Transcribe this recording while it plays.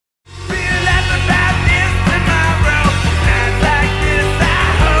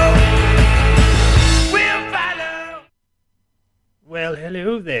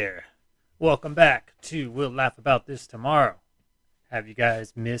Hello there. Welcome back to We'll Laugh About This Tomorrow. Have you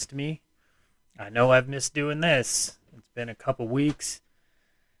guys missed me? I know I've missed doing this. It's been a couple weeks.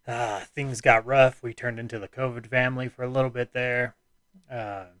 Things got rough. We turned into the COVID family for a little bit there.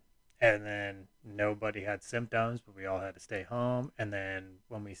 Uh, and then nobody had symptoms, but we all had to stay home. And then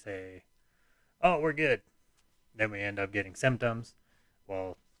when we say, oh, we're good, then we end up getting symptoms.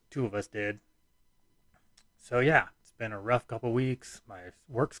 Well, two of us did. So yeah, it's been a rough couple weeks. My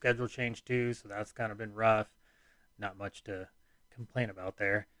work schedule changed too, so that's kind of been rough. Not much to complain about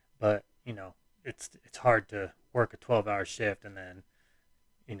there, but it's hard to work a 12-hour shift and then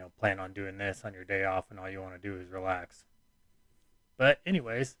plan on doing this on your day off and all you want to do is relax. But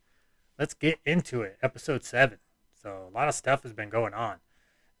anyways, let's get into it. Episode 7. So a lot of stuff has been going on.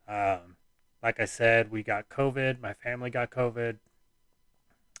 Um, like I said, we got COVID. My family got COVID.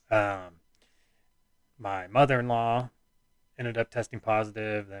 Um, my mother-in-law ended up testing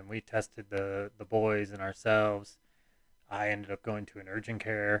positive. Then we tested the boys and ourselves. I ended up going to an urgent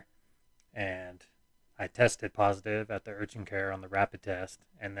care, and I tested positive at the urgent care on the rapid test.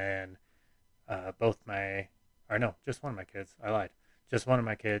 And then just one of my kids. I lied. Just one of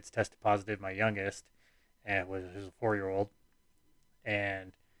my kids tested positive. My youngest, and was a 4-year-old,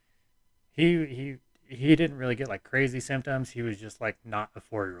 and he didn't really get like crazy symptoms. He was just like not a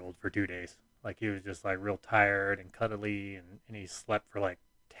 4-year-old for 2 days. Like he was just like real tired and cuddly, and he slept for like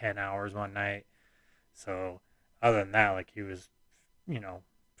 10 hours one night. So other than that, like he was, you know,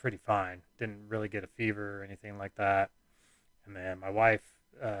 pretty fine. Didn't really get a fever or anything like that. And then my wife,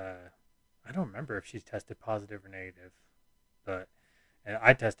 I don't remember if she tested positive or negative, but and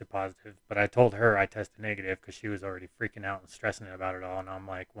I tested positive, but I told her I tested negative because she was already freaking out and stressing about it all. And I'm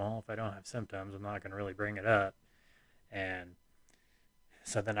like, well, if I don't have symptoms, I'm not going to really bring it up. And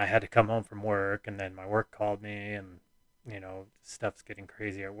so then I had to come home from work, and then my work called me, and stuff's getting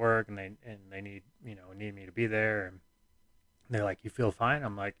crazy at work, and they need me to be there, and they're like, you feel fine?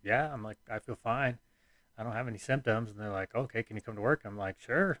 I'm like, yeah. I'm like, I feel fine. I don't have any symptoms. And they're like, okay, can you come to work? I'm like,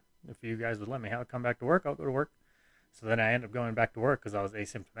 sure. If you guys would let me come back to work, I'll go to work. So then I ended up going back to work because I was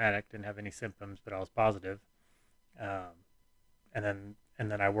asymptomatic, didn't have any symptoms, but I was positive. Um, and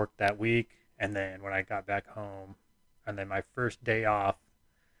then I worked that week, and then when I got back home, and then my first day off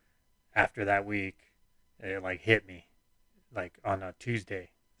after that week, it like hit me like on a Tuesday.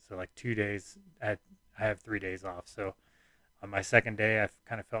 So like 2 days, I have 3 days off. So on my second day, I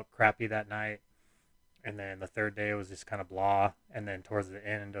kind of felt crappy that night, and then the third day was just kind of blah. And then towards the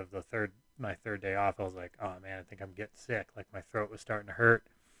end of my third day off, I was like, oh man, I think I'm getting sick. Like my throat was starting to hurt,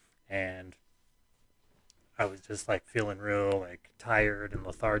 and I was just like feeling real like tired and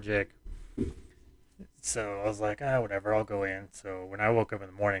lethargic. So I was like, whatever, I'll go in. So when I woke up in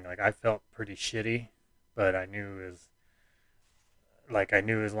the morning, like I felt pretty shitty, but I knew as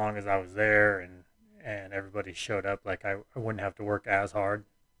long as I was there and everybody showed up, like I wouldn't have to work as hard.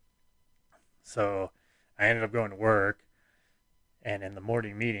 So I ended up going to work, and in the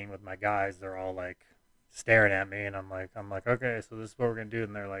morning meeting with my guys, they're all like staring at me, and I'm like, okay, so this is what we're gonna do,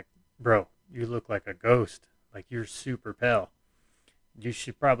 and they're like, bro, you look like a ghost, like you're super pale. You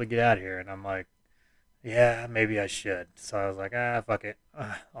should probably get out of here. And I'm like, yeah, maybe I should. So I was like, fuck it,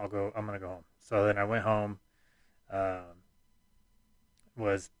 I'll go. I'm gonna go home. So then I went home. Um,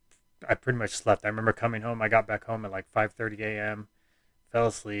 was I pretty much slept. I remember coming home. I got back home at like 5:30 a.m. Fell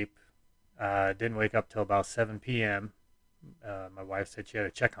asleep. Didn't wake up till about 7 p.m. My wife said she had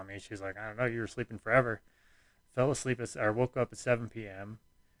to check on me. She's like, I don't know, you were sleeping forever. Fell asleep or woke up at 7 p.m.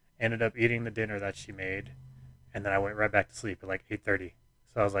 Ended up eating the dinner that she made, and then I went right back to sleep at like 8:30.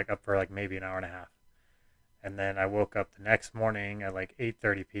 So I was like up for like maybe an hour and a half. And then I woke up the next morning at like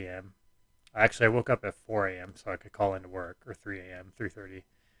 8:30 p.m. Actually, I woke up at 4 a.m. so I could call into work, or 3 a.m., 3:30,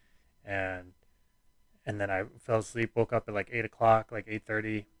 and and then I fell asleep. Woke up at like 8 o'clock, like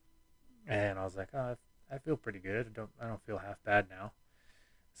 8:30, and I was like, oh, I feel pretty good. I don't feel half bad now.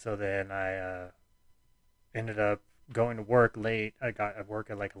 So then I ended up going to work late. I got at work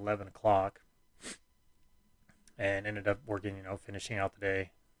at like 11 o'clock, and ended up working, finishing out the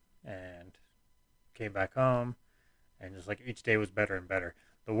day, and came back home, and just like each day was better and better.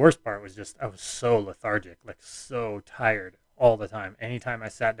 The worst part was just I was so lethargic, like so tired all the time. Anytime I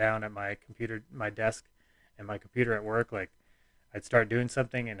sat down at my computer, my desk, and my computer at work, like I'd start doing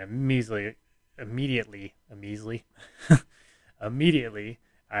something, and immediately, immediately,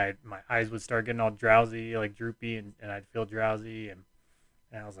 my eyes would start getting all drowsy, like droopy, and I'd feel drowsy, and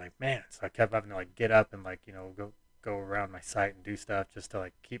I was like, man. So I kept having to like get up and like go around my site and do stuff just to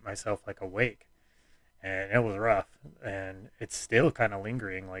like keep myself like awake, and it was rough, and it's still kind of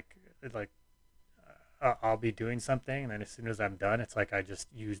lingering. Like I'll be doing something, and then as soon as I'm done, it's like I just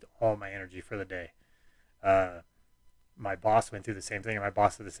used all my energy for the day. Uh, my boss went through the same thing, and my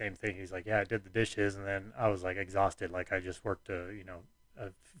boss did the same thing. He's like, "Yeah, I did the dishes," and then I was like exhausted, like I just worked a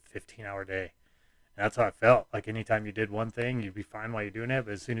 15-hour day. And that's how it felt. Like anytime you did one thing, you'd be fine while you're doing it,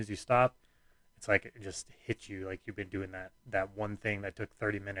 but as soon as you stop, it's like it just hits you like you've been doing that one thing that took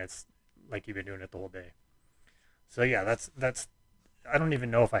 30 minutes, like you've been doing it the whole day. So yeah, that's. I don't even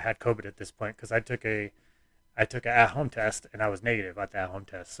know if I had COVID at this point because I took an at home test and I was negative at the at home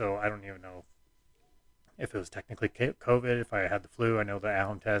test. So I don't even know if it was technically COVID, if I had the flu. I know the at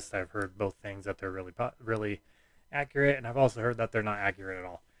home test. I've heard both things that they're really accurate, and I've also heard that they're not accurate at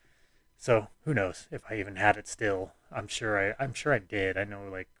all. So who knows if I even had it still? I'm sure I did. I know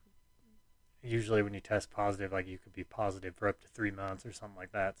like usually when you test positive, like you could be positive for up to 3 months or something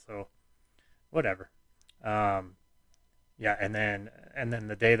like that. So whatever. Um, yeah, and then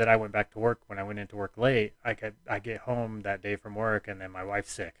the day that I went back to work, when I went into work late, I get home that day from work, and then my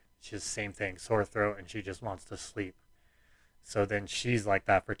wife's sick. She's the same thing, sore throat, and she just wants to sleep. So then she's like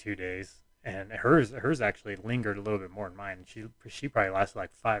that for 2 days, and hers actually lingered a little bit more than mine. She probably lasted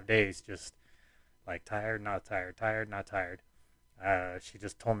like 5 days, just like tired, not tired, tired, not tired. She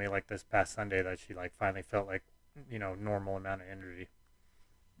just told me like this past Sunday that she like finally felt like normal amount of energy.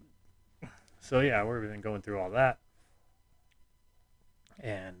 So yeah, we've been going through all that,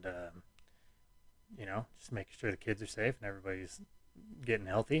 and just making sure the kids are safe and everybody's getting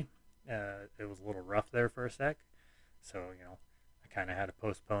healthy. It was a little rough there for a sec, so I kind of had to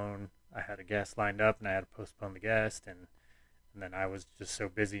postpone. I had a guest lined up, and I had to postpone the guest, and then I was just so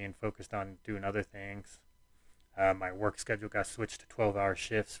busy and focused on doing other things. My work schedule got switched to 12-hour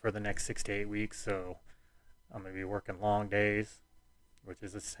shifts for the next 6 to 8 weeks, so I'm going to be working long days, which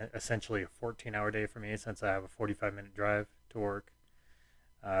is essentially a 14-hour day for me since I have a 45-minute drive to work.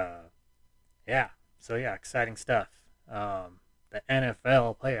 Uh, yeah, so yeah, exciting stuff. The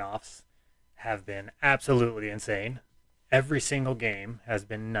NFL playoffs have been absolutely insane. Every single game has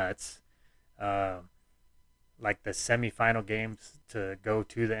been nuts. Uh, like the semifinal games to go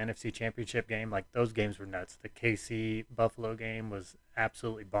to the NFC Championship game, like those games were nuts. The KC Buffalo game was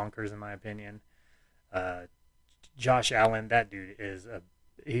absolutely bonkers in my opinion. Uh, Josh Allen, that dude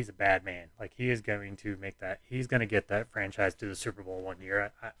he's a bad man. Like he is going to make that. He's going to get that franchise to the Super Bowl one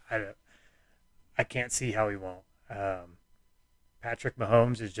year. I can't see how he won't. Patrick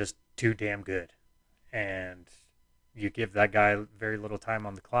Mahomes is just too damn good, and you give that guy very little time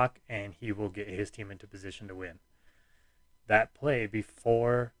on the clock, and he will get his team into position to win. That play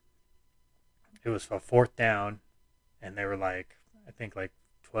before it was a fourth down, and they were like, I think like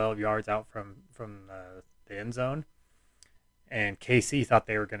 12 yards out from the end zone, and KC thought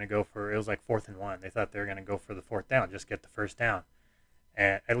they were going to go for it was like 4th and 1. They thought they were going to go for the fourth down, just get the first down.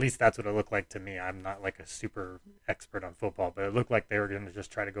 And at least that's what it looked like to me. I'm not like a super expert on football, but it looked like they were going to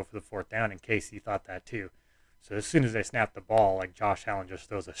just try to go for the fourth down, and Casey thought that too. So as soon as they snapped the ball, like Josh Allen just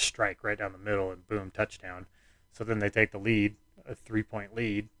throws a strike right down the middle, and boom, touchdown. So then they take the lead, a 3-point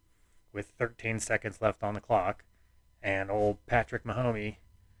lead, with 13 seconds left on the clock, and old Patrick Mahomes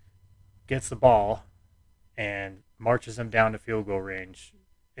gets the ball and marches them down to field goal range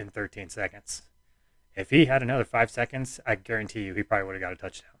in 13 seconds. If he had another 5 seconds, I guarantee you he probably would have got a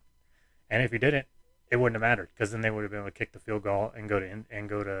touchdown. And if he didn't, it wouldn't have mattered because then they would have been able to kick the field goal and go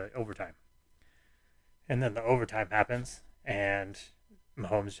to overtime. And then the overtime happens, and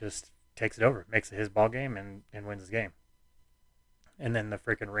Mahomes just takes it over, makes it his ball game, and wins the game. And then the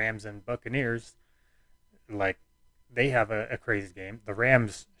freaking Rams and Buccaneers, like they have a crazy game. The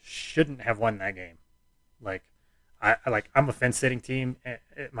Rams shouldn't have won that game. Like I'm a fence sitting team.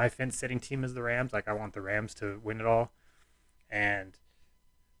 My fence sitting team is the Rams. Like I want the Rams to win it all, and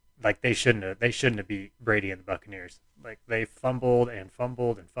like they shouldn't have beat Brady and the Buccaneers. Like they fumbled and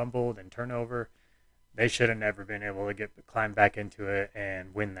fumbled and fumbled and turnover. They should have never been able to get climb back into it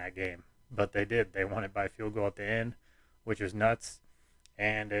and win that game, but they did. They won it by field goal at the end, which was nuts,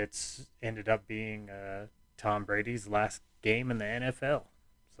 and it's ended up being Tom Brady's last game in the NFL.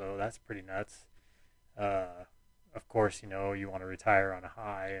 So that's pretty nuts. Uh, of course, you want to retire on a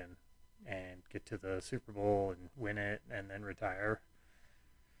high and get to the Super Bowl and win it and then retire.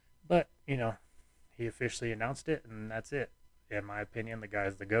 But he officially announced it, and that's it. In my opinion, the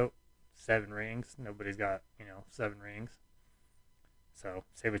guy's the goat. 7 rings. Nobody's got 7 rings. So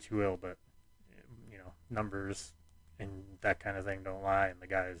say what you will, but numbers and that kind of thing don't lie. And the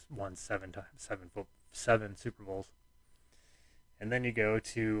guy's won 7 times, 7 Super Bowls. And then you go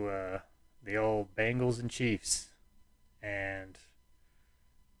to the old Bengals and Chiefs, and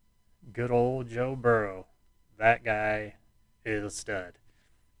good old Joe Burrow. That guy is a stud.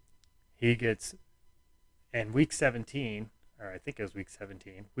 He gets in week 17, or I think it was week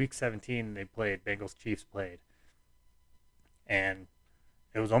 17. Week 17, they played Bengals Chiefs played, and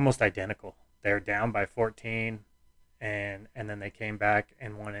it was almost identical. They were down by 14, and then they came back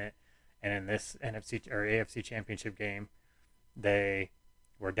and won it. And in this NFC or AFC Championship game, they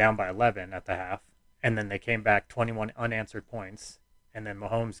were down by 11 at the half, and then they came back 21 unanswered points, and then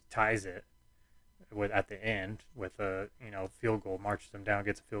Mahomes ties it with at the end with a field goal, marches them down,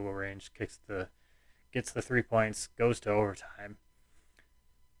 gets a field goal range, gets the 3 points, goes to overtime,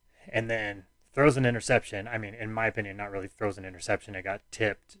 and then throws an interception. I mean, in my opinion, not really throws an interception. It got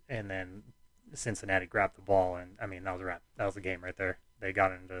tipped, and then Cincinnati grabbed the ball, and I mean that was a wrap. That was the game right there. They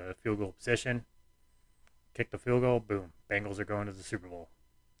got into field goal position, kicked the field goal, boom, Bengals are going to the Super Bowl.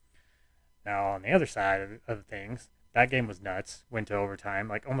 Now on the other side of things, that game was nuts. Went to overtime.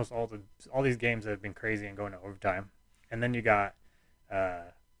 Like almost all these games have been crazy and going to overtime. And then you got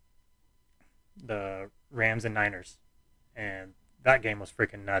the Rams and Niners, and that game was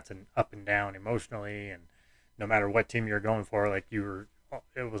freaking nuts and up and down emotionally, and no matter what team you're going for, like it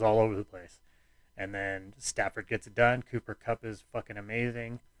was all over the place. And then Stafford gets it done. Cooper Kupp is fucking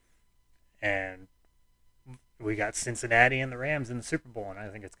amazing, and we got Cincinnati and the Rams in the Super Bowl, and I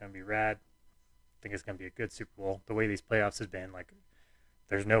think it's going to be rad. I think it's going to be a good Super Bowl. The way these playoffs have been, like,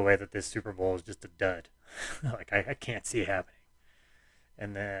 there's no way that this Super Bowl is just a dud. Like, I can't see it happening.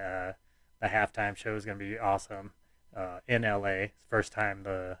 And then the halftime show is going to be awesome in LA. First time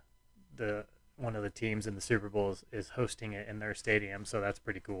the one of the teams in the Super Bowl is hosting it in their stadium, so that's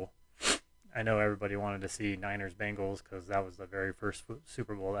pretty cool. I know everybody wanted to see Niners Bengals because that was the very first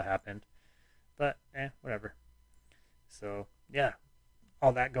Super Bowl that happened, but whatever. So yeah,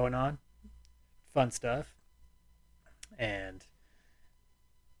 all that going on, fun stuff, and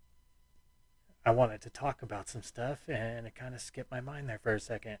I wanted to talk about some stuff, and it kind of skipped my mind there for a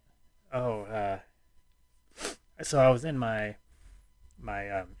second. Oh, so I was in my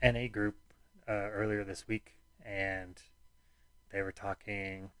NA group earlier this week, and they were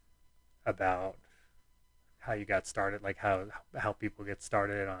talking about how you got started, like how people get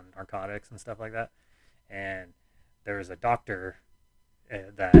started on narcotics and stuff like that. And there was a doctor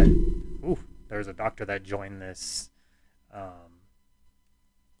that there was a doctor that joined this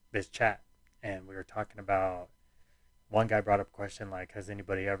chat, and we were talking about. One guy brought up a question like, has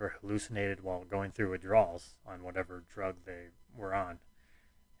anybody ever hallucinated while going through withdrawals on whatever drug they were on?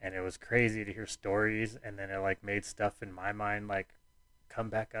 And it was crazy to hear stories, and then it like made stuff in my mind like come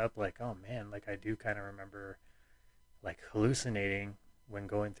back up, like, oh man, like I do kind of remember like hallucinating when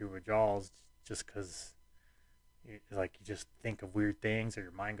going through withdrawals, just because like you just think of weird things, or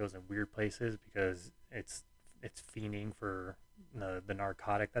your mind goes in weird places because it's fiending for the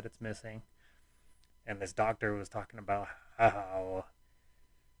narcotic that it's missing. And this doctor was talking about how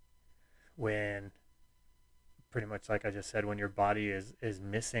when, pretty much like I just said, when your body is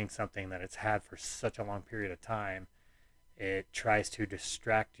missing something that it's had for such a long period of time, it tries to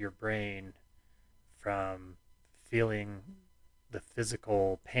distract your brain from feeling the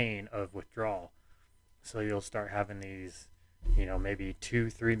physical pain of withdrawal. So you'll start having these, maybe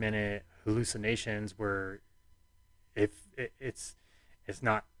 2-3 minute hallucinations where if it's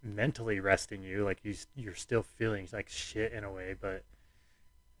not mentally resting you, like you're still feeling like shit in a way, but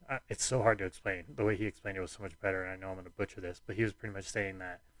it's so hard to explain. The way he explained it was so much better, and I know I'm going to butcher this, but he was pretty much saying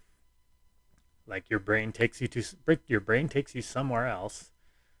that like your brain takes you somewhere else,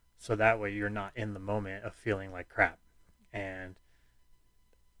 so that way you're not in the moment of feeling like crap. And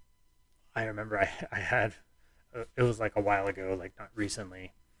I remember I had it was like a while ago, like not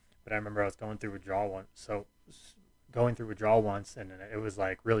recently, but I remember I was going through withdrawal once, and it was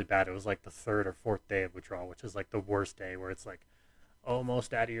like really bad. It was like the third or fourth day of withdrawal, which is like the worst day, where it's like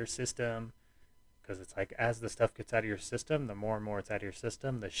almost out of your system, because it's like as the stuff gets out of your system, the more and more it's out of your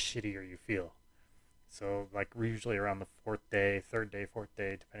system, the shittier you feel. So like we're usually around the fourth day, third day, fourth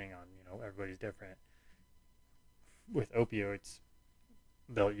day, depending on everybody's different. With opioids,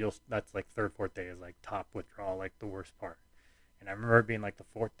 that's like third, fourth day is like top withdrawal, like the worst part. And I remember it being like the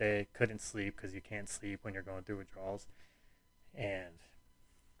fourth day, couldn't sleep because you can't sleep when you're going through withdrawals. And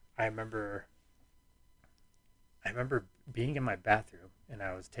I remember being in my bathroom, and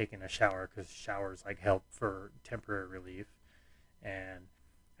I was taking a shower because showers like help for temporary relief. And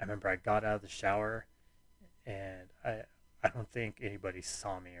I remember I got out of the shower, and I don't think anybody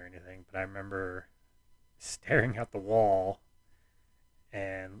saw me or anything, but I remember staring at the wall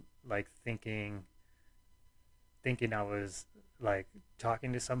and like thinking I was like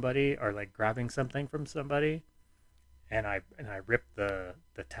talking to somebody or like grabbing something from somebody, and I ripped the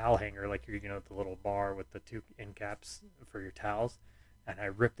towel hanger, like the little bar with the two end caps for your towels, and I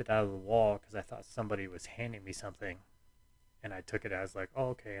ripped it out of the wall because I thought somebody was handing me something, and I took it as like, oh,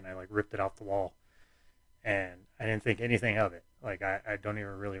 okay, and I like ripped it off the wall, and I didn't think anything of it. Like I don't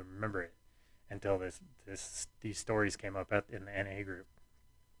even really remember it until these stories came up in the NA group,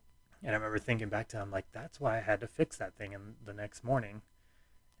 and I remember thinking back to them like that's why I had to fix that thing in the next morning,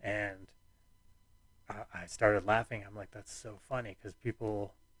 and I started laughing. I'm like, that's so funny because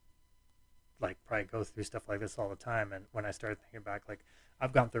people like probably go through stuff like this all the time. And when I started thinking back, like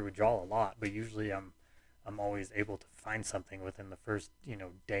I've gone through withdrawal a lot, but usually I'm always able to find something within the first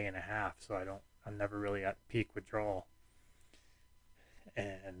day and a half. So I'm never really at peak withdrawal,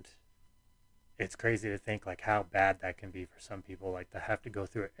 and it's crazy to think like how bad that can be for some people. Like to have to go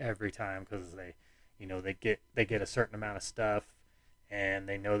through it every time because they get a certain amount of stuff, and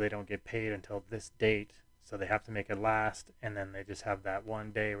they know they don't get paid until this date, so they have to make it last, and then they just have that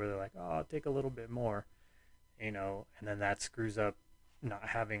one day where they're like, oh, I'll take a little bit more, and then that screws up not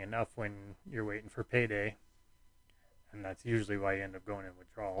having enough when you're waiting for payday, and that's usually why you end up going in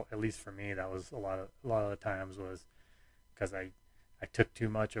withdrawal. At least for me, that was a lot of the times was because I took too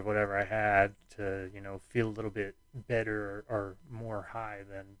much of whatever I had to feel a little bit better or more high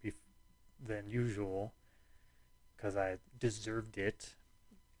than usual because I deserved it,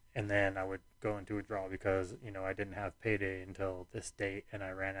 and then I would go into withdrawal because I didn't have payday until this date, and I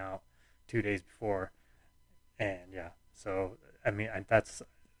ran out 2 days before, and yeah. So I mean,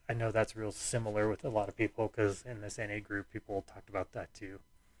 I know that's real similar with a lot of people because in this NA group, people talked about that too,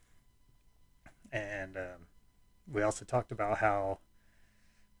 and we also talked about how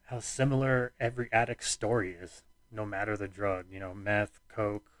similar every addict's story is, no matter the drug. Meth,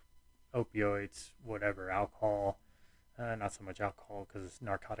 coke, opioids, whatever, alcohol. Not so much alcohol because it's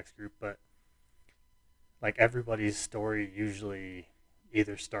narcotics group, but like everybody's story usually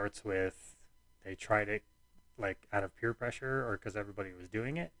either starts with they tried it like out of peer pressure or because everybody was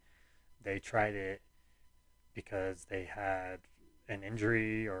doing it. They tried it because they had an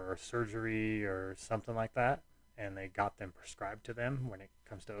injury or surgery or something like that, and they got them prescribed to them when it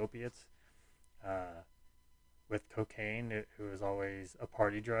comes to opiates. Uh, with cocaine, it was always a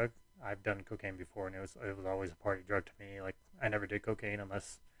party drug. I've done cocaine before, and it was always a party drug to me. Like I never did cocaine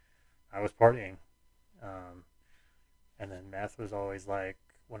unless I was partying. Um, and then meth was always like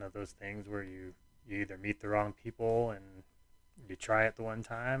one of those things where you either meet the wrong people and you try it the one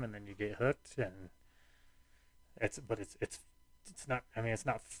time and then you get hooked, and it's not. I mean, it's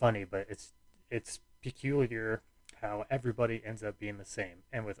not funny, but it's peculiar how everybody ends up being the same.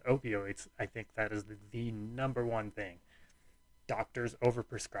 And with opioids, I think that is the number one thing. Doctors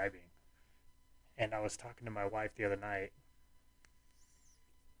overprescribing. And I was talking to my wife the other night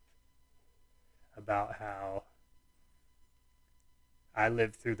about how I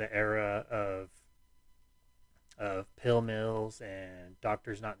lived through the era of pill mills and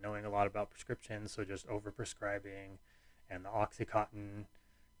doctors not knowing a lot about prescriptions, so just overprescribing, and the OxyContin,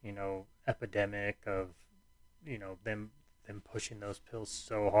 epidemic of, them pushing those pills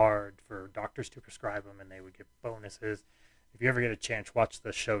so hard for doctors to prescribe them, and they would get bonuses. If you ever get a chance, watch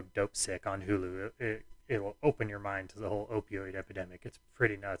the show Dope Sick on Hulu. It will open your mind to the whole opioid epidemic. It's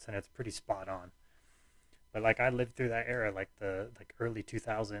pretty nuts and it's pretty spot on. But like I lived through that era, like the like early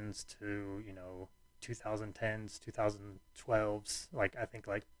 2000s to 2010s, 2012s. Like I think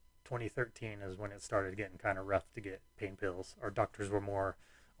like 2013 is when it started getting kind of rough to get pain pills. Our doctors were more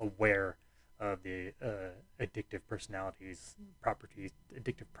aware of the addictive properties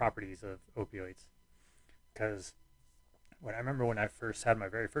of opioids. Because when I remember when I first had my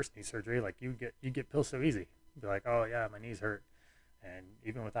very first knee surgery, like you get pills so easy. You'd be like, oh yeah, my knees hurt, and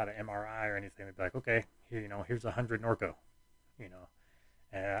even without an MRI or anything, they'd be like, okay, here, here's 100 Norco, you know.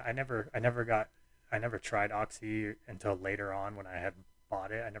 And I never tried Oxy until later on when I had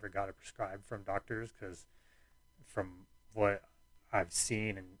bought it. I never got it prescribed from doctors because from what I've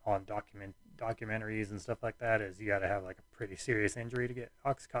seen and on documentaries and stuff like that is you got to have like a pretty serious injury to get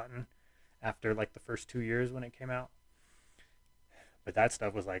OxyContin after like the first 2 years when it came out. But that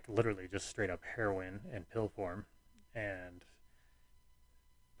stuff was like literally just straight up heroin in pill form, and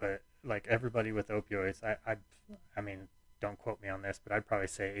but like everybody with opioids, I mean, don't quote me on this, but I'd probably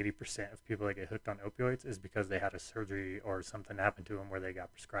say 80% of people that get hooked on opioids is because they had a surgery or something happened to them where they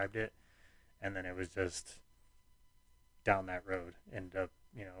got prescribed it, and then it was just down that road. Ended up,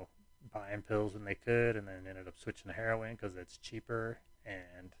 buying pills when they could, and then ended up switching to heroin because it's cheaper,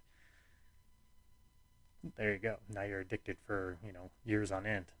 and there you go. Now you're addicted for years on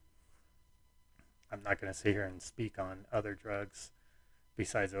end. I'm not going to sit here and speak on other drugs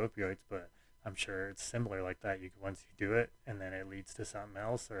besides opioids, but I'm sure it's similar like that. You once you do it, and then it leads to something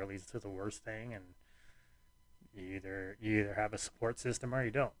else, or it leads to the worst thing, and You either have a support system or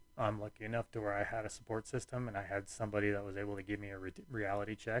you don't. I'm lucky enough to where I had a support system and I had somebody that was able to give me a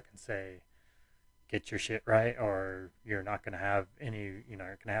reality check and say, get your shit right, or you're not going to have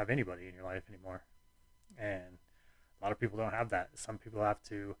anybody in your life anymore. And a lot of people don't have that. Some people have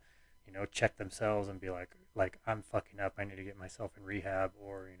to, check themselves and be like I'm fucking up. I need to get myself in rehab,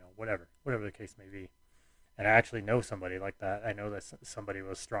 or whatever the case may be. And I actually know somebody like that. I know that somebody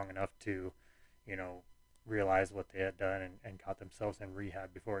was strong enough to, you know, realize what they had done and got themselves in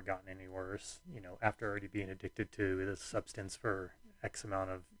rehab before it gotten any worse. After already being addicted to this substance for X amount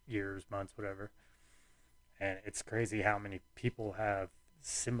of years, months, whatever. And it's crazy how many people have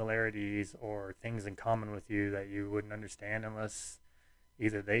similarities or things in common with you that you wouldn't understand unless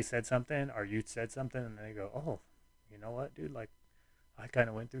either they said something or you said something, and they go, "Oh, you know what, dude? Like, I kind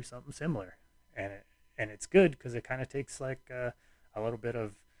of went through something similar," and it's good because it kind of takes like a little bit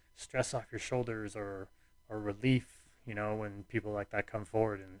of stress off your shoulders or relief, when people like that come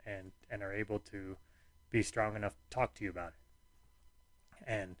forward and are able to be strong enough to talk to you about it.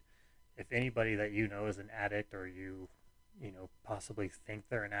 And if anybody that is an addict, or possibly think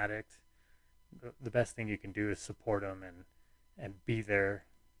they're an addict, the best thing you can do is support them and be there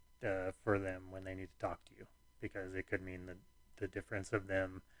for them when they need to talk to you, because it could mean the difference of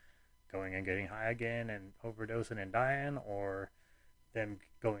them going and getting high again and overdosing and dying, or them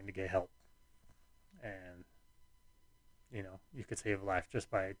going to get help. And you could save a life just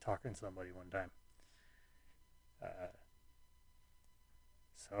by talking to somebody one time. uh,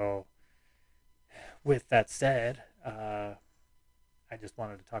 so with that said, I just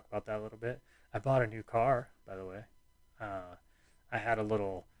wanted to talk about that a little bit. I bought a new car, by the way. uh, I had a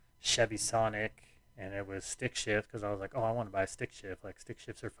little Chevy Sonic, and it was stick shift because I was like, oh, I want to buy a stick shift. Like, stick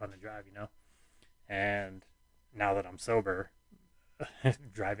shifts are fun to drive. And now that I'm sober,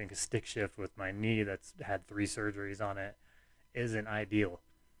 driving a stick shift with my knee that's had 3 surgeries on it isn't ideal.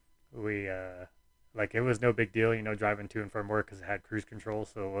 We like, it was no big deal, driving to and from work because it had cruise control,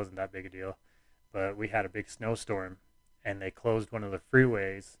 so it wasn't that big a deal. But we had a big snowstorm, and they closed one of the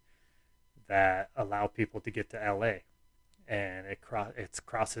freeways that allow people to get to LA, and it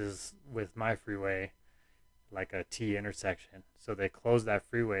crosses with my freeway like a T intersection. So they closed that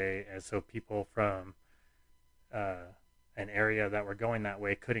freeway, and so people from uh, an area that were going that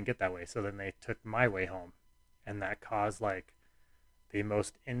way couldn't get that way. So then they took my way home, and that caused like the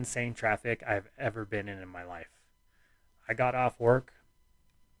most insane traffic I've ever been in my life. I got off work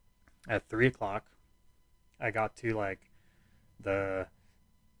at 3 o'clock. I got to like the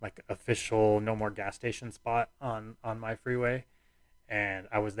official no more gas station spot on my freeway, and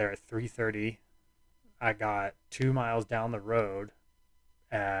I was there at 3:30. I got 2 miles down the road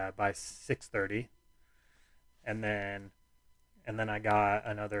by 6:30, and then I got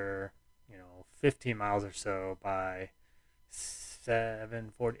another 15 miles or so by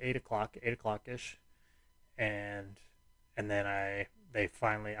 7:40, 8 o'clock, 8 o'clock ish, and then I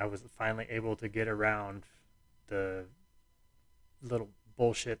was finally able to get around the little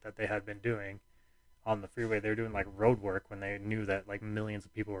bullshit that they had been doing on the freeway. They were doing like road work when they knew that like millions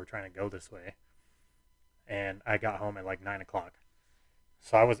of people were trying to go this way. And I got home at like 9 o'clock.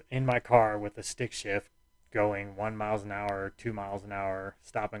 So I was in my car with a stick shift going 1 miles an hour, 2 miles an hour,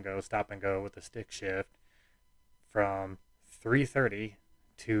 stop and go with a stick shift from 3:30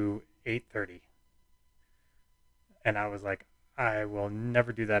 to 8:30. And I was like, I will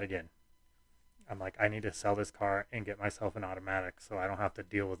never do that again. I'm like, I need to sell this car and get myself an automatic so I don't have to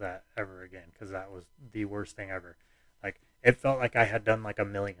deal with that ever again, because that was the worst thing ever. Like, it felt like I had done like a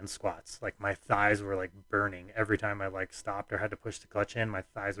million squats. Like, my thighs were like burning every time I like stopped or had to push the clutch in. My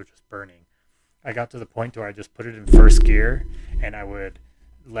thighs were just burning. I got to the point where I just put it in first gear, and I would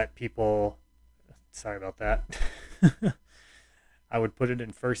let people. Sorry about that. I would put it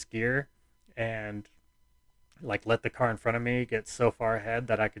in first gear and like let the car in front of me get so far ahead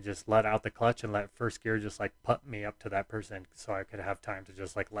that I could just let out the clutch and let first gear just like put me up to that person, so I could have time to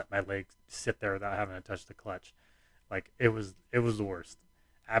just like let my legs sit there without having to touch the clutch. Like, it was the worst,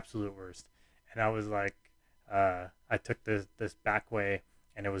 absolute worst. And I was like, I took this back way,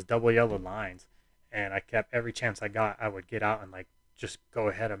 and it was double yellow lines, and I kept every chance I got, I would get out and like just go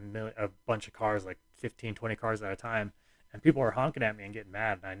ahead a bunch of cars, like 15, 20 cars at a time, and people were honking at me and getting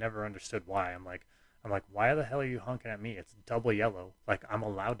mad, and I never understood why. I'm like, why the hell are you honking at me? It's double yellow. Like, I'm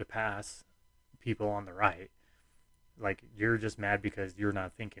allowed to pass people on the right. Like, you're just mad because you're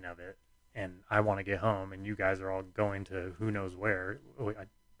not thinking of it. And I want to get home, and you guys are all going to who knows where.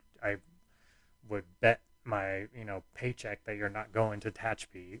 I would bet my, paycheck that you're not going to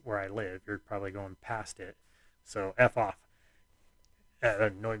Tehachapi where I live. You're probably going past it. So F off. That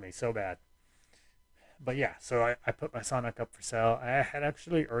annoyed me so bad. But yeah, so I put my Sonic up for sale. I had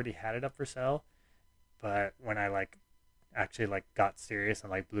actually already had it up for sale, but when I like actually like got serious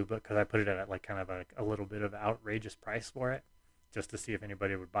and like Blue Book, because I put it at like kind of a little bit of outrageous price for it, just to see if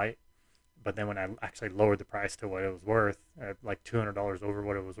anybody would bite. But then when I actually lowered the price to what it was worth, like $200 over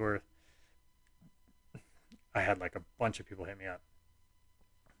what it was worth, I had like a bunch of people hit me up,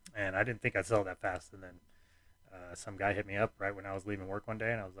 and I didn't think I'd sell that fast. And then some guy hit me up right when I was leaving work one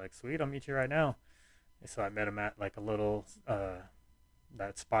day, and I was like, "Sweet, I'll meet you right now." So I met him at like a little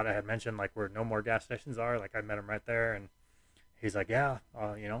that spot I had mentioned, like where no more gas stations are. Like I met him right there, and he's like, "Yeah,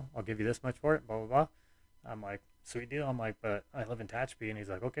 I'll give you this much for it." Blah blah blah. I'm like, "Sweet deal." I'm like, "But I live in Tehachapi," and he's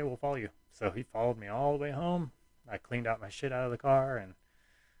like, "Okay, we'll follow you." So he followed me all the way home. I cleaned out my shit out of the car and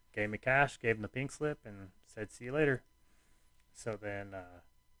gave me cash, gave him the pink slip, and said, "See you later." So then,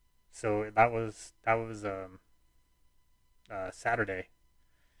 so that was Saturday,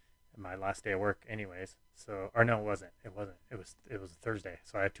 my last day of work, anyways. So, or no, it wasn't. It wasn't. It was Thursday.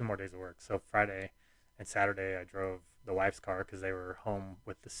 So I had 2 more days of work. So Friday and Saturday, I drove the wife's car because they were home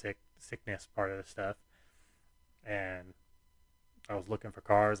with the sickness part of the stuff, and I was looking for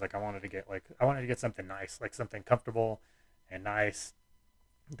cars. Like I wanted to get something nice, like something comfortable and nice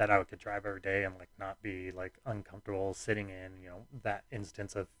that I could drive every day and like not be like uncomfortable sitting in, that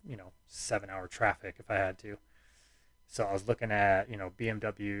instance of, 7 hour traffic if I had to. So I was looking at,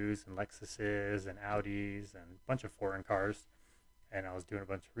 BMWs and Lexuses and Audis and a bunch of foreign cars. And I was doing a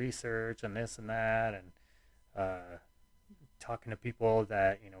bunch of research and this and that, and uh, talking to people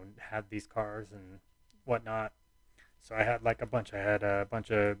that, had these cars and whatnot. So I had like a bunch. I had a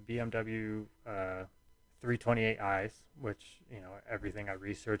bunch of BMW 328i's, which, everything I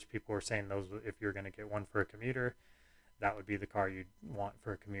researched, people were saying those, if you're going to get one for a commuter, that would be the car you'd want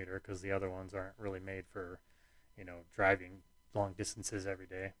for a commuter because the other ones aren't really made for, driving long distances every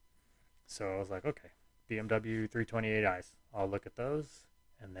day. So I was like, okay, BMW 328i's. I'll look at those.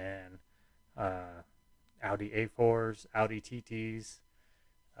 And then uh, Audi A4s, Audi TTs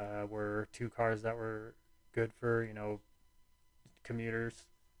were two cars that were good for, commuters.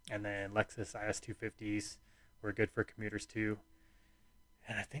 And then Lexus IS250s were good for commuters too.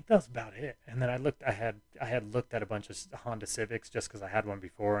 And I think that was about it. And then I had looked at a bunch of Honda Civics just because I had one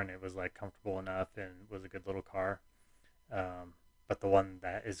before and it was like comfortable enough and was a good little car. But the one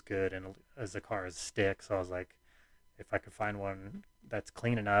that is good and as a car is stick. So I was like, if I could find one that's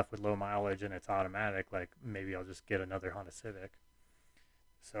clean enough with low mileage and it's automatic, like maybe I'll just get another Honda Civic.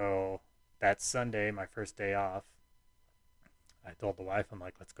 So that Sunday, my first day off, I told the wife, I'm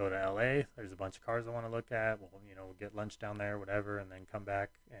like, let's go to LA. There's a bunch of cars I want to look at. We'll get lunch down there, whatever, and then come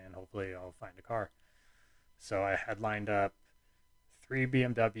back and hopefully I'll find a car. So I had lined up three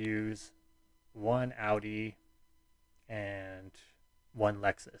BMWs, one Audi, and one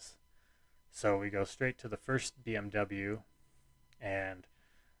Lexus. So we go straight to the first BMW, and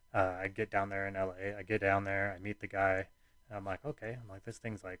I get down there in LA. I get down there, I meet the guy, and I'm like, okay, I'm like, this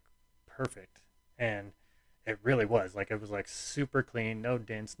thing's like perfect. And it really was. Like, it was like super clean, no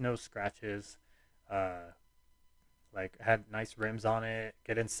dents, no scratches. Uh, like, had nice rims on it.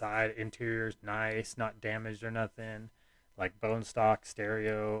 Get inside, interior's nice, not damaged or nothing. Like, bone stock,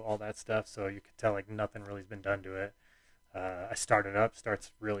 stereo, all that stuff. So you could tell, like, nothing really's been done to it. I start it up,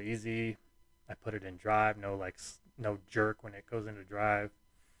 starts real easy. I put it in drive, no like no jerk when it goes into drive.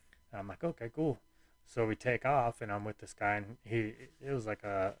 And I'm like, okay, cool. So we take off, and I'm with this guy, and it was like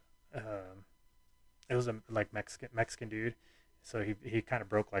um it was a like Mexican dude. So he kind of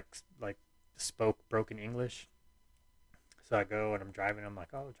broke like spoke broken English. So I go and I'm driving. I'm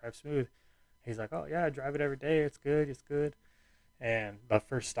like, oh, drive smooth. He's like, oh yeah, I drive it every day. It's good. It's good. And the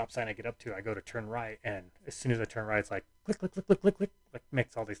first stop sign I get up to, I go to turn right, and as soon as I turn right, it's like click, click, click, click, click, click, like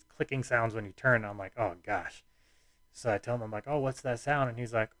makes all these clicking sounds when you turn. And I'm like, oh gosh. So I tell him, I'm like, oh, what's that sound? And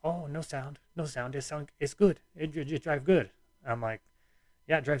he's like, oh, no sound, no sound. It's good. It drive good. I'm like,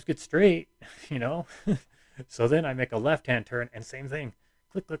 yeah, it drives good straight, you know. So then I make a left hand turn, and same thing,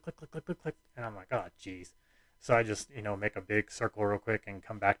 click, click, click, click, click, click, click, and I'm like, oh, geez. So I just, make a big circle real quick and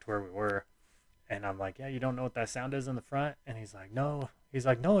come back to where we were. And I'm like, yeah, you don't know what that sound is in the front? And he's like, no. He's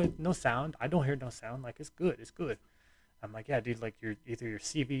like, no, no sound. I don't hear no sound. Like, it's good. It's good. I'm like, yeah, dude, like either your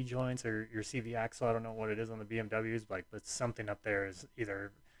CV joints or your CV axle. I don't know what it is on the BMWs, but something up there is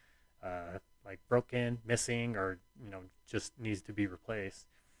either like broken, missing, or just needs to be replaced.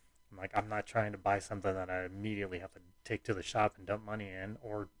 I'm like, I'm not trying to buy something that I immediately have to take to the shop and dump money in,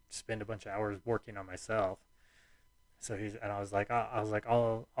 or spend a bunch of hours working on myself. So and I was like,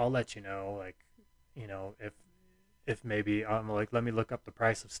 I'll let you know, like, if maybe I'm like, let me look up the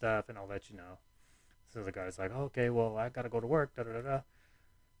price of stuff and I'll let you know. So the guy's like, oh, okay, well, I gotta go to work, da da da da.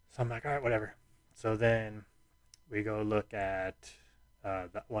 So I'm like, all right, whatever. So then we go look at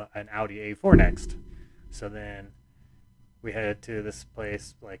an Audi A4 next. So then we head to this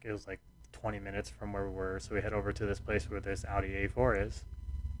place, like it was like 20 minutes from where we were. So we head over to this place where this Audi A4 is.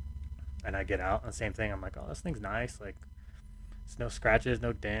 And I get out, and the same thing. I'm like, oh, this thing's nice. Like, it's no scratches,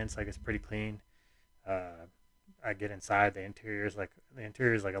 no dents. Like, it's pretty clean. Uh, I get inside. The interior is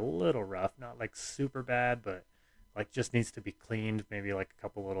like a little rough, not like super bad, but like just needs to be cleaned. Maybe like a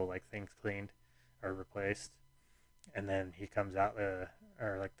couple little like things cleaned or replaced. And then he comes out,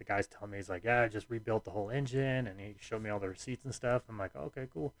 or like the guy's telling me, he's like, yeah, I just rebuilt the whole engine, and he showed me all the receipts and stuff. I'm like, okay,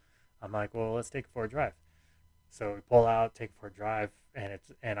 cool. I'm like, well, let's take it for a drive. So we pull out, take it for a drive,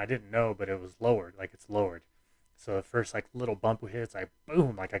 and I didn't know, but it was lowered, like it's lowered. So the first like little bump we hit, it's like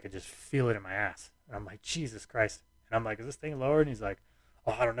boom, like I could just feel it in my ass. And I'm like, Jesus Christ. And I'm like, is this thing lowered? And he's like,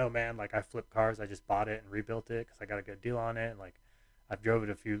 oh, I don't know, man. Like I flip cars, I just bought it and rebuilt it because I got a good deal on it. And like I've drove it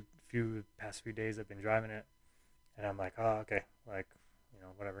a few past few days. I've been driving it, and I'm like, oh, okay, like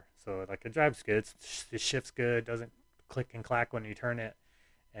whatever. So like it drives good, it shifts good, doesn't click and clack when you turn it,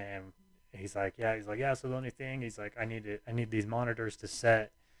 and he's like, yeah. So the only thing, he's like, I need these monitors to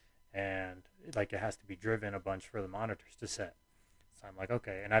set, and like it has to be driven a bunch for the monitors to set. So I'm like,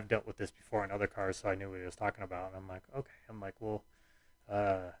 okay. And I've dealt with this before in other cars, so I knew what he was talking about. And I'm like, okay. I'm like, well,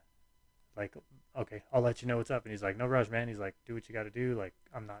 uh, like, okay, I'll let you know what's up. And he's like, no rush, man. He's like, do what you got to do. Like,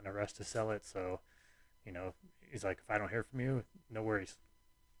 I'm not in a rush to sell it, so you know. He's like, if I don't hear from you, no worries.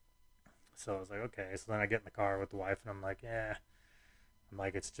 So I was like, okay. So then I get in the car with the wife, and I'm like, yeah. I'm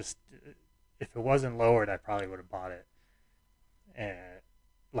like, it's just, if it wasn't lowered, I probably would have bought it. And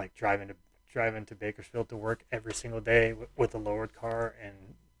like driving to Bakersfield to work every single day with a lowered car, and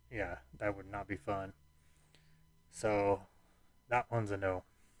yeah, that would not be fun. So that one's a no.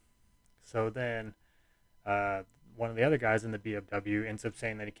 So then uh, one of the other guys in the BMW ends up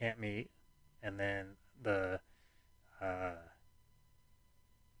saying that he can't meet, and then the uh,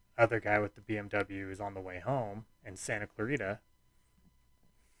 other guy with the BMW is on the way home in Santa Clarita.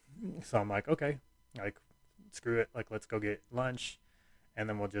 So I'm like, okay, like screw it, like let's go get lunch, and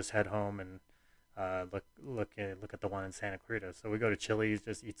then we'll just head home and look at the one in Santa Clarita. So we go to Chili's,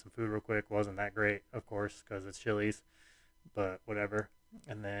 just eat some food real quick. Wasn't that great, of course, because it's Chili's, but whatever.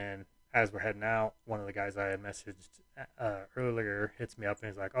 And then as we're heading out, one of the guys I had messaged earlier hits me up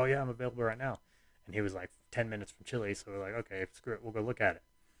and he's like, "Oh yeah, I'm available right now." And he was like 10 minutes from Chili's, so we're like, "Okay, screw it, we'll go look at it."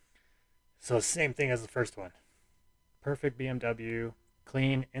 So same thing as the first one. Perfect BMW,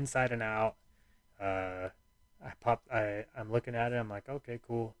 clean inside and out. Uh, I'm looking at it. I'm like, okay,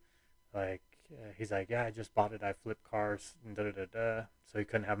 cool. Like he's like, yeah, I just bought it. I flip cars and da da da da. So he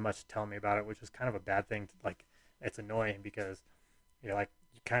couldn't have much to tell me about it, which is kind of a bad thing. Like it's annoying because you're like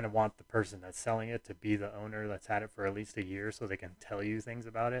you kind of want the person that's selling it to be the owner that's had it for at least a year, so they can tell you things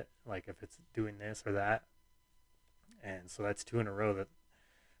about it, like if it's doing this or that. And so that's two in a row that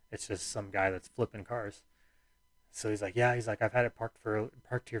it's just some guy that's flipping cars. So he's like, yeah, he's like, I've had it parked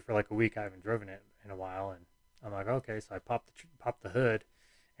here for like a week. I haven't driven it in a while, and I'm like, okay. So I pop the hood,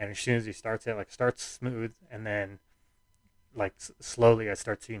 and as soon as he starts it, like starts smooth, and then like slowly I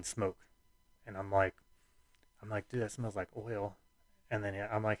start seeing smoke, and I'm like, dude, that smells like oil. And then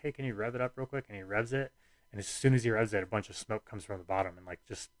I'm like, hey, can you rev it up real quick? And he revs it, and as soon as he revs it, a bunch of smoke comes from the bottom, and like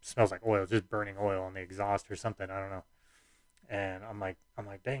just smells like oil, just burning oil on the exhaust or something. I don't know. And I'm like,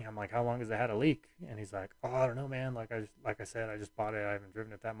 dang. I'm like, how long has it had a leak? And he's like, oh, I don't know, man. Like I said, I just bought it. I haven't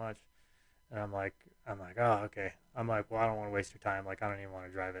driven it that much. And I'm like, oh, okay. I'm like, well, I don't want to waste your time. Like, I don't even want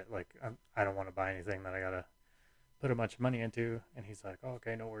to drive it. Like, I don't want to buy anything that I gotta put a bunch of money into. And he's like, oh,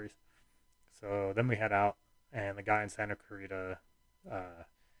 okay, no worries. So then we head out, and the guy in Santa Clarita uh,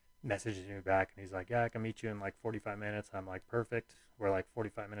 messages me back, and he's like, yeah, I can meet you in like 45 minutes. I'm like, perfect. We're like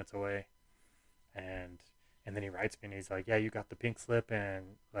 45 minutes away, and then he writes me, and he's like, yeah, you got the pink slip, and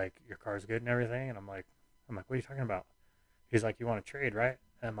like your car's good and everything. And I'm like, what are you talking about? He's like, you want to trade, right?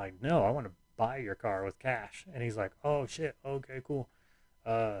 And I'm like, no, I want to buy your car with cash. And he's like, oh shit, okay, cool.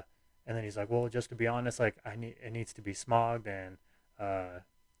 Uh, and then he's like, well, just to be honest, like it needs to be smogged, and uh,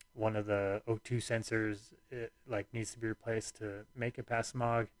 one of the O2 sensors like needs to be replaced to make it pass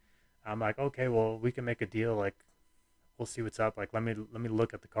smog. I'm like, okay, well, we can make a deal. Like, we'll see what's up. Like, let me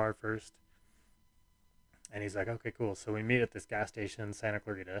look at the car first. And he's like, okay, cool. So we meet at this gas station in Santa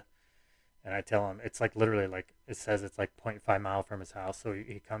Clarita, and I tell him it's like literally like it says it's like zero point 0.5 mile from his house. So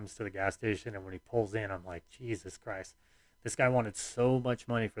he comes to the gas station, and when he pulls in, I'm like, Jesus Christ, this guy wanted so much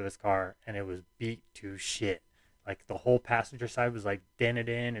money for this car, and it was beat to shit. Like the whole passenger side was like dented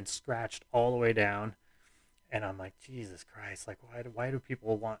in and scratched all the way down. And I'm like, Jesus Christ, like why do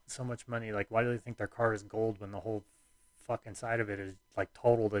people want so much money? Like why do they think their car is gold when the whole fucking side of it is like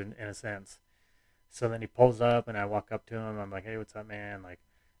totaled in a sense? So then he pulls up, and I walk up to him. I'm like, "Hey, what's up, man?" Like,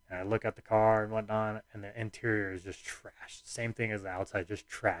 and I look at the car and whatnot, and the interior is just trashed. Same thing as the outside, just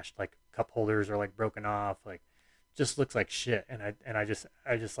trashed. Like cup holders are like broken off. Like, just looks like shit. And I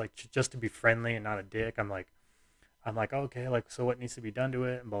just like just to be friendly and not a dick. I'm like, okay, like, so what needs to be done to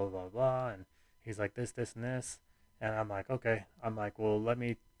it, and blah blah blah blah. And he's like, this, and this, and I'm like, okay. I'm like, well, let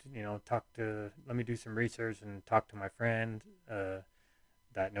me, let me do some research and talk to my friend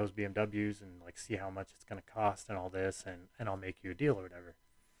that knows BMWs and like see how much it's gonna cost and all this, and I'll make you a deal or whatever.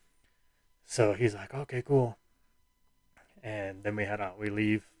 So he's like, okay, cool. And then we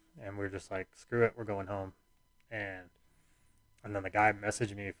leave, and we're just like, screw it, we're going home. And and then the guy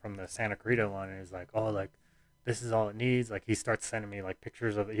messaged me from the Santa Clarita one, and he's like, oh, like, this is all it needs. Like, he starts sending me like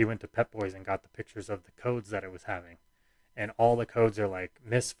pictures of it. He went to Pep Boys and got the pictures of the codes that it was having, and all the codes are like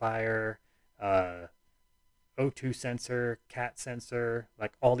misfire, uh, O2 sensor, cat sensor,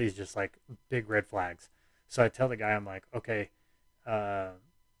 like all these just like big red flags. So I tell the guy, I'm like, okay, uh,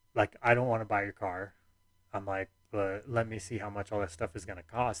 like, I don't want to buy your car. I'm like, but let me see how much all that stuff is gonna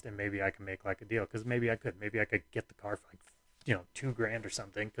cost, and maybe I can make like a deal, because maybe I could get the car for like, 2 grand or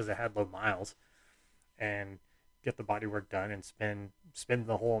something, because it had low miles, and get the body work done and spend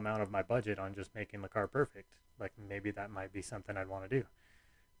the whole amount of my budget on just making the car perfect. Like, maybe that might be something I'd want to do.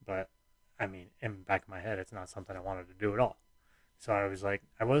 But I mean, in the back of my head, it's not something I wanted to do at all. So I was like,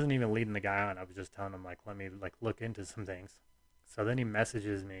 I wasn't even leading the guy on. I was just telling him like, let me like look into some things. So then he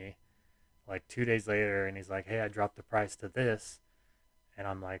messages me like 2 days later, and he's like, hey, I dropped the price to this. And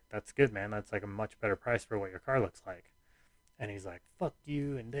I'm like, that's good, man. That's like a much better price for what your car looks like. And he's like, fuck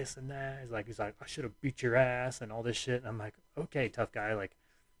you and this and that. He's like, I should have beat your ass and all this shit. And I'm like, okay, tough guy. Like,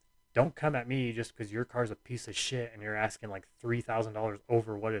 don't come at me just because your car's a piece of shit and you're asking like $3,000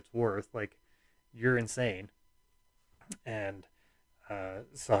 over what it's worth. Like, you're insane. And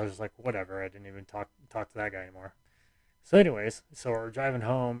so I was like, whatever. I didn't even talk to that guy anymore. So, anyways, so we're driving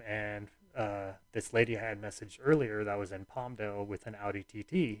home, and this lady I had messaged earlier that was in Palmdale with an Audi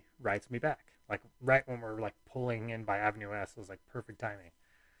TT writes me back, like right when we're like pulling in by Avenue S. It was like perfect timing.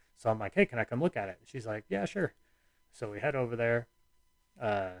 So I'm like, hey, can I come look at it? She's like, yeah, sure. So we head over there,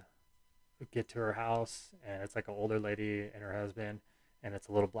 uh, get to her house, and it's like an older lady and her husband, and it's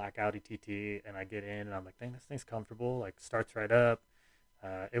a little black Audi TT. And I get in, and I'm like, dang, this thing's comfortable. Like, starts right up.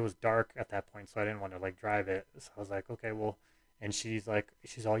 It was dark at that point, so I didn't want to like drive it. So I was like, okay, well. And she's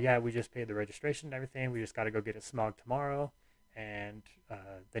all, yeah, we just paid the registration and everything. We just got to go get it smogged tomorrow, and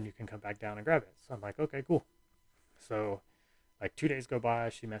then you can come back down and grab it. So I'm like, okay, cool. So like 2 days go by,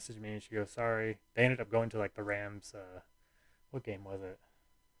 she messaged me and she goes, sorry. They ended up going to like the Rams. What game was it?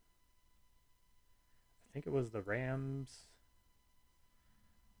 I think it was the Rams.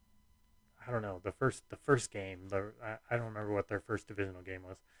 I don't know, the first game. I don't remember what their first divisional game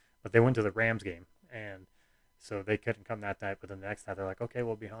was, but they went to the Rams game, and so they couldn't come that night. But the next night they're like, okay,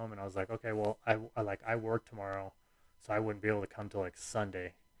 we'll be home, and I was like, okay, well, I work tomorrow, so I wouldn't be able to come till like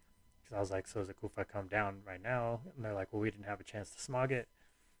Sunday. Because I was like, so is it cool if I come down right now? And they're like, well, we didn't have a chance to smog it,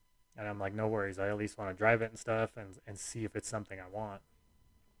 and I'm like, no worries. I at least want to drive it and stuff, and see if it's something I want.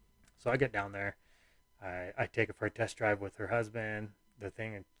 So I get down there. I take it for a test drive with her husband. The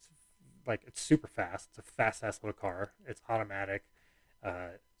thing, it's super fast. It's a fast ass little car. It's automatic,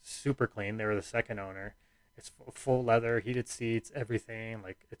 super clean. They were the second owner. It's full leather, heated seats, everything.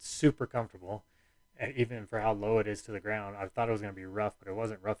 Like, it's super comfortable. And even for how low it is to the ground, I thought it was gonna be rough, but it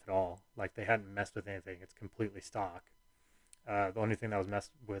wasn't rough at all. Like, they hadn't messed with anything. It's completely stock. The only thing that was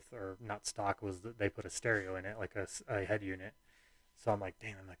messed with, or not stock, was that they put a stereo in it, like a head unit. So I'm like,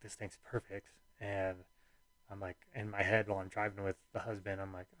 damn, I'm like, this thing's perfect. And I'm like, in my head while I'm driving with the husband,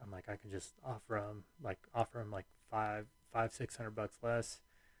 I'm like, I can just offer him like 600 bucks less.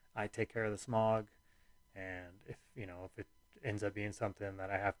 I take care of the smog, and if it ends up being something that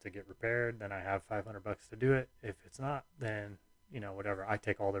I have to get repaired, then I have 500 bucks to do it. If it's not, then whatever. I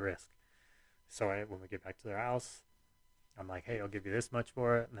take all the risk. So when we get back to their house, I'm like, hey, I'll give you this much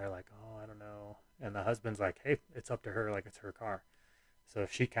for it, and they're like, oh, I don't know. And the husband's like, hey, it's up to her, like, it's her car. So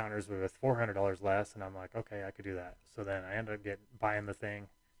she counters with $400 less, and I'm like, okay, I could do that. So then I ended up buying the thing,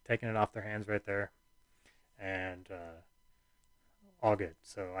 taking it off their hands right there, and all good.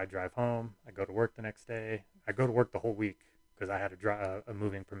 So I drive home. I go to work the next day. I go to work the whole week because I had a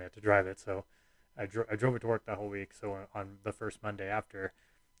moving permit to drive it. So I drove it to work that whole week. So on the first Monday after,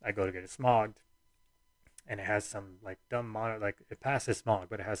 I go to get it smogged, and it has some like dumb monitor. Like, it passes smog,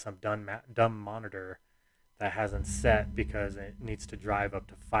 but it has some dumb monitor that hasn't set because it needs to drive up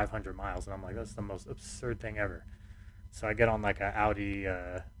to 500 miles. And I'm like, that's the most absurd thing ever. So I get on like a Audi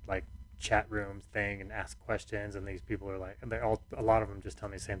like chat room thing and ask questions, and these people are like, and a lot of them just tell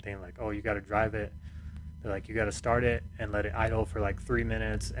me the same thing, like, oh, you got to drive it. They're like, you got to start it and let it idle for like 3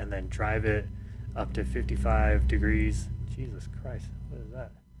 minutes, and then drive it up to 55 degrees. Jesus Christ, what is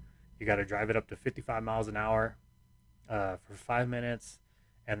that? You got to drive it up to 55 miles an hour for 5 minutes,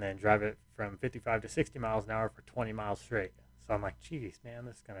 and then drive it from 55 to 60 miles an hour for 20 miles straight. So I'm like, geez, man,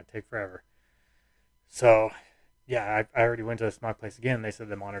 this is going to take forever. So, yeah, I already went to the smog place again. They said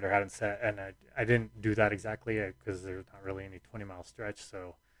the monitor hadn't set, and I didn't do that exactly because there's not really any 20-mile stretch,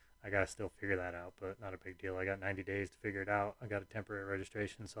 so I got to still figure that out, but not a big deal. I got 90 days to figure it out. I got a temporary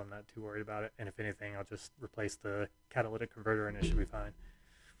registration, so I'm not too worried about it. And if anything, I'll just replace the catalytic converter, and it should be fine.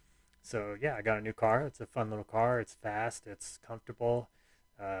 So, yeah, I got a new car. It's a fun little car. It's fast. It's comfortable.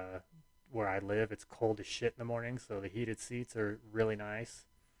 Uh, where I live, it's cold as shit in the morning, so the heated seats are really nice.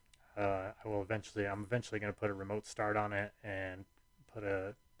 I'm eventually going to put a remote start on it and put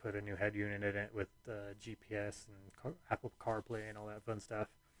a new head unit in it with GPS and Apple CarPlay and all that fun stuff.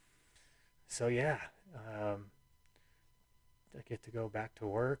 So yeah, I get to go back to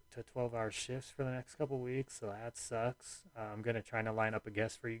work to 12-hour shifts for the next couple weeks, so that sucks. I'm going to try to line up a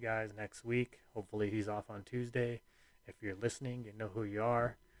guest for you guys next week. Hopefully he's off on Tuesday. If you're listening, you know who you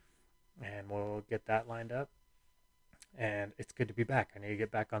are, and we'll get that lined up. And it's good to be back. I need to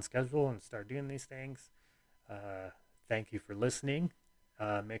get back on schedule and start doing these things. Thank you for listening.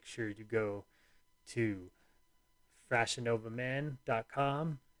 Make sure you go to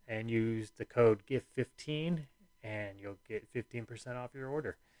fashionovamen.com and use the code GIFT15, and you'll get 15% off your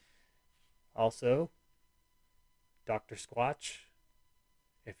order. Also, Dr. Squatch,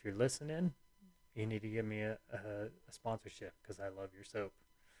 if you're listening, you need to give me a sponsorship because I love your soap.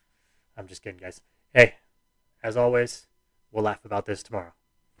 I'm just kidding, guys. Hey, as always, we'll laugh about this tomorrow.